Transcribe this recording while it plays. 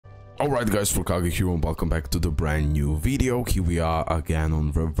Alright guys, RoKage here and welcome back to the brand new video. Here we are again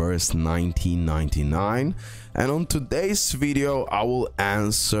on Reverse 1999, and on today's video I will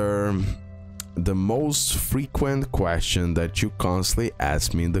answer the most frequent question that you constantly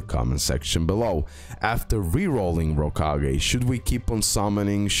ask me in the comment section below. After re-rolling RoKage, should we keep on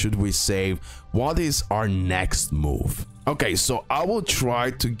summoning? Should we save? What is our next move? Okay, so I will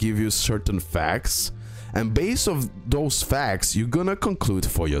try to give you certain facts, and based on those facts, you're gonna conclude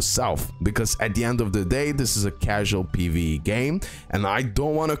for yourself, because at the end of the day, this is a casual PvE game, and I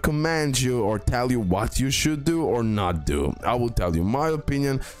don't want to command you or tell you what you should do or not do. I will tell you my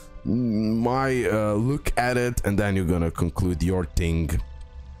opinion, my look at it, and then you're gonna conclude your thing,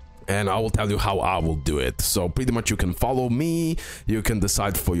 and I will tell you how I will do it. So pretty much you can follow me, you can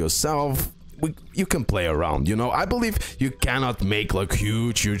decide for yourself. You can play around, you know. I believe you cannot make like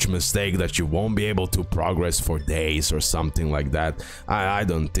huge mistake that you won't be able to progress for days or something like that. I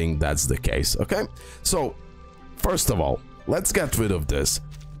don't think that's the case. Okay, so first of all, let's get rid of this.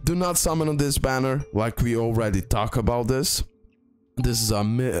 Do not summon on this banner, like we already talked about this. This is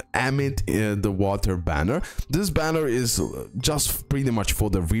a Amid the Water banner. This banner is just pretty much for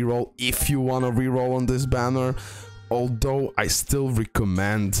the reroll, if you want to reroll on this banner. Although I still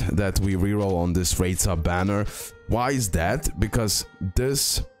recommend that we reroll on this raid sub banner. Why is that? Because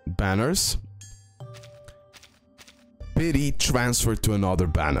this banners pity transfer to another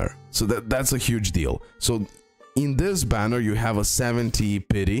banner, so that's a huge deal. So in this banner you have a 70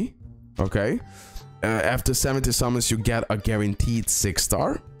 pity, okay? After 70 summons you get a guaranteed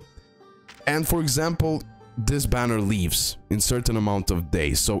 6-star, and for example this banner leaves in certain amount of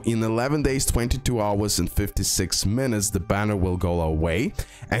days. So in 11 days, 22 hours and 56 minutes, the banner will go away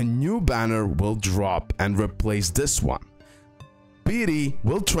and new banner will drop and replace this one. Pity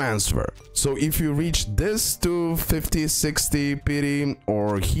will transfer. So if you reach this to 50-60 pity,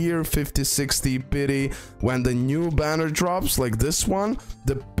 or here 50-60 pity, when the new banner drops like this one,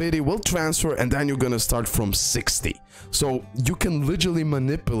 the pity will transfer and then you're gonna start from 60. So you can literally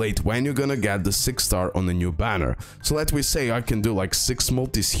manipulate when you're gonna get the 6-star on the new banner. So let me say I can do like 6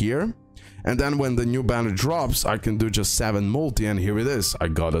 multis here, and then when the new banner drops I can do just 7 multi, and here it is, I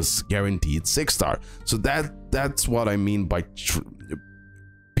got a guaranteed 6-star. So that's what I mean by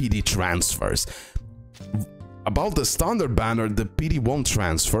PD transfers. About the standard banner, the PD won't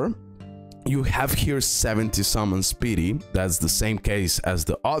transfer. You have here 70 summons PD, that's the same case as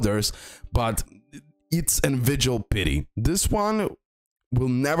the others, but it's individual pity. This one will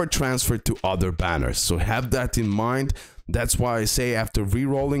never transfer to other banners, so have that in mind. That's why I say after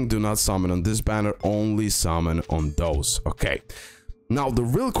re-rolling, do not summon on this banner, only summon on those. Okay, now the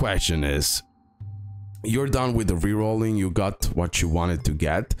real question is, you're done with the re-rolling, you got what you wanted to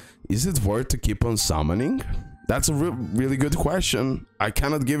get. Is it worth to keep on summoning? That's a really good question. I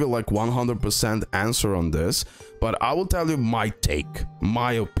cannot give you like 100% answer on this, but I will tell you my take,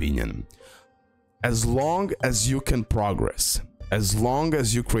 my opinion. As long as you can progress, as long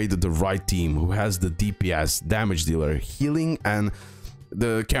as you created the right team who has the DPS, damage dealer, healing, and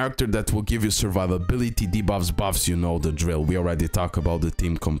the character that will give you survivability, debuffs, buffs, you know the drill. We already talked about the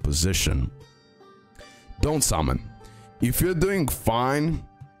team composition. Don't summon. If you're doing fine,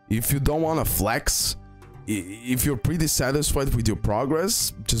 if you don't want to flex, if you're pretty satisfied with your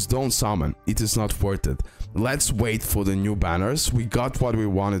progress, just don't summon. It is not worth it. Let's wait for the new banners. We got what we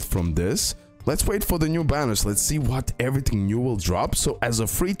wanted from this. Let's wait for the new banners. Let's see what everything new will drop. So as a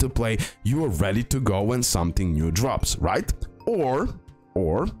free to play, you are ready to go when something new drops, right? Or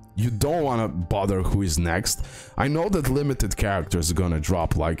you don't want to bother who is next. I know that limited characters are gonna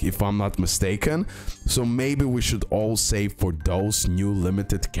drop, like if I'm not mistaken, so maybe we should all save for those new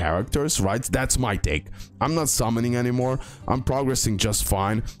limited characters, right? That's my take. I'm not summoning anymore. I'm progressing just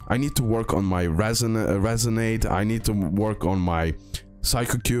fine. I need to work on my resonate. I need to work on my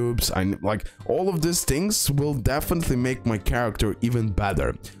psycho cubes. Like all of these things will definitely make my character even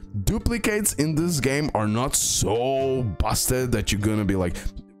better. Duplicates in this game are not so busted that you're gonna be like,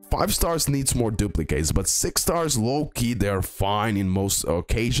 5 stars needs more duplicates, but 6 stars low-key they're fine in most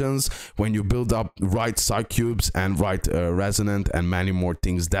occasions when you build up right psych cubes and right resonant and many more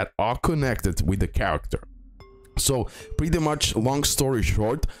things that are connected with the character. So pretty much, long story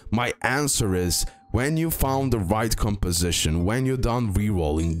short, my answer is, when you found the right composition, when you're done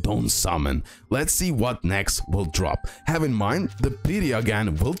re-rolling, don't summon. Let's see what next will drop. Have in mind, the pity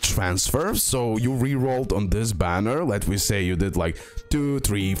again will transfer, so you re-rolled on this banner. Let me say you did like 2,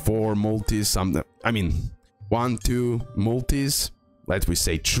 3, 4 multis, something. I mean, 1, 2 multis. Let me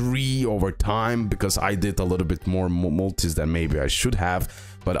say 3 over time, because I did a little bit more multis than maybe I should have.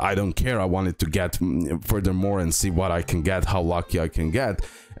 But I don't care. I wanted to get furthermore and see what I can get, how lucky I can get.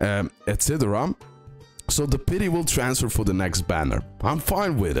 etc. So the pity will transfer for the next banner. I'm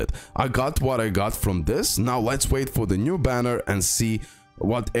fine with it. I got what I got from this. Now let's wait for the new banner and see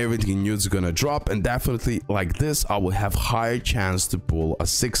what everything new is gonna drop. And definitely like this, I will have higher chance to pull a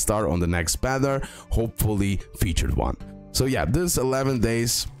 6-star on the next banner, hopefully featured one. So yeah, this 11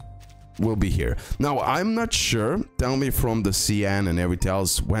 days will be here. Now I'm not sure, tell me from the CN and everything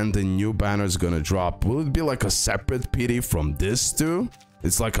else, when the new banner is gonna drop. Will it be like a separate pity from this too?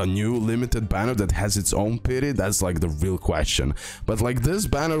 It's like a new limited banner that has its own pity? That's like the real question. But like this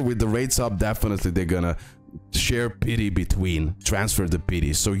banner with the rates up, definitely they're gonna share pity between, transfer the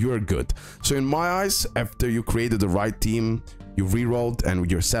pity, so you're good. So in my eyes, after you created the right team, you rerolled and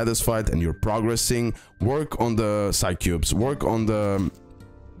you're satisfied and you're progressing, work on the side cubes, work on the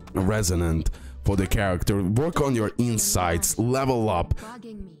resonant for the character, work on your insights, level up.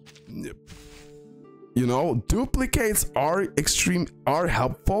 You know, duplicates are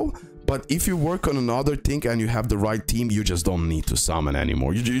helpful, but if you work on another thing and you have the right team, you just don't need to summon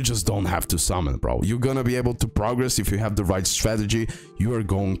anymore. You just don't have to summon, bro. You're gonna be able to progress if you have the right strategy. You are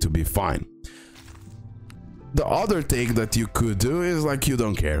going to be fine. The other thing that you could do is like, you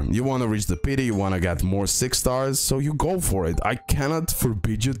don't care. You want to reach the pity, you want to get more 6-stars, so you go for it. I cannot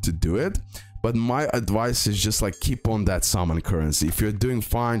forbid you to do it, but my advice is just like keep on that summon currency. If you're doing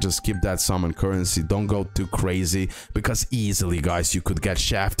fine, just keep that summon currency. Don't go too crazy, because easily, guys, you could get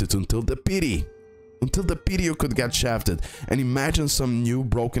shafted until the pity. Until the pity you could get shafted. And imagine some new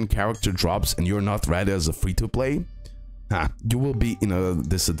broken character drops and you're not ready as a free-to-play. You will be in a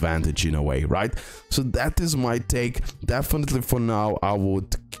disadvantage in a way, right? So that is my take. Definitely for now, I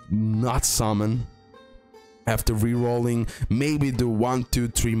would not summon. After re-rolling, maybe do 1, 2,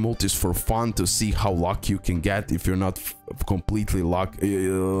 3 multis for fun to see how lucky you can get if you're not completely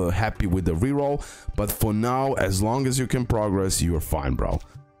happy with the re-roll. But for now, as long as you can progress, you're fine, bro.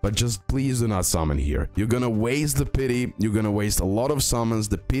 But just please do not summon here. You're gonna waste the pity, you're gonna waste a lot of summons,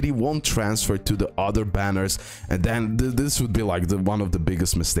 the pity won't transfer to the other banners, and then this would be like one of the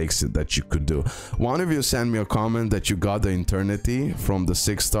biggest mistakes that you could do. One of you sent me a comment that you got the eternity from the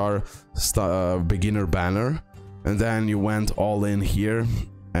 6-star beginner banner, and then you went all in here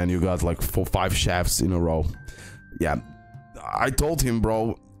and you got like 4-5 shafts in a row. Yeah, I told him,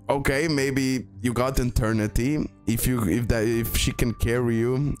 bro, okay, maybe you got eternity. If she can carry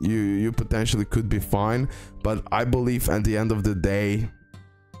you, you potentially could be fine. But I believe at the end of the day,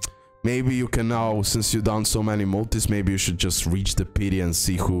 maybe you can now, since you've done so many multis, maybe you should just reach the pity and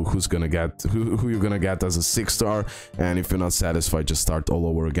see who's gonna get who you're gonna get as a 6-star. And if you're not satisfied, just start all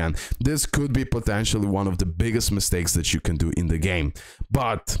over again. This could be potentially one of the biggest mistakes that you can do in the game,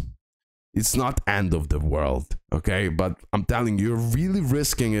 but it's not end of the world, okay? But I'm telling you, you're really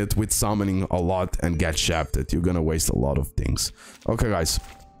risking it with summoning a lot and get shafted. You're gonna waste a lot of things. Okay, guys.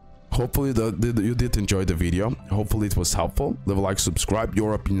 Hopefully you did enjoy the video. Hopefully it was helpful. Leave a like, subscribe,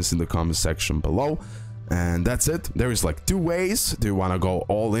 your opinions in the comment section below. And that's it. There is like 2 ways. Do you want to go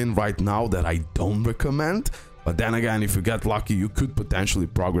all in right now that I don't recommend? But then again, if you get lucky, you could potentially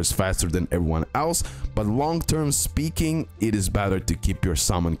progress faster than everyone else. But long-term speaking, it is better to keep your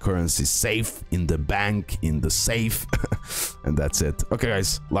summon currency safe in the bank, in the safe. And that's it. Okay,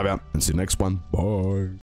 guys. Love ya. And see you next one. Bye.